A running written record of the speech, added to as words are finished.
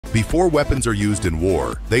Before weapons are used in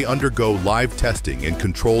war, they undergo live testing in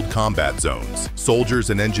controlled combat zones. Soldiers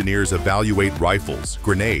and engineers evaluate rifles,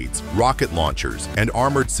 grenades, rocket launchers, and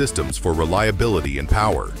armored systems for reliability and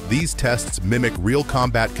power. These tests mimic real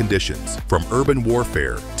combat conditions, from urban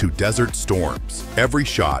warfare to desert storms. Every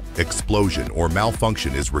shot, explosion, or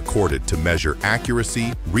malfunction is recorded to measure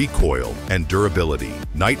accuracy, recoil, and durability.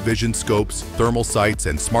 Night vision scopes, thermal sights,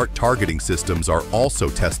 and smart targeting systems are also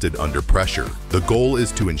tested under pressure. The goal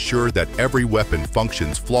is to ensure that every weapon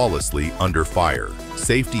functions flawlessly under fire.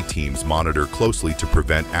 Safety teams monitor closely to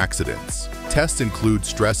prevent accidents. Tests include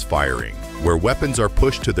stress firing, where weapons are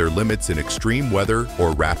pushed to their limits in extreme weather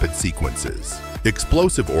or rapid sequences.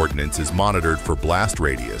 Explosive ordnance is monitored for blast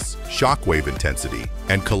radius, shockwave intensity,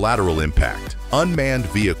 and collateral impact. Unmanned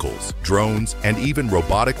vehicles, drones, and even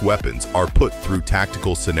robotic weapons are put through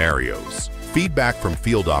tactical scenarios. Feedback from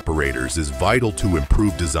field operators is vital to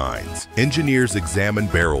improve designs. Engineers examine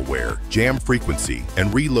barrel wear, jam frequency,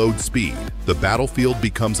 and reload speed. The battlefield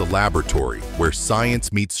becomes a laboratory where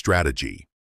science meets strategy.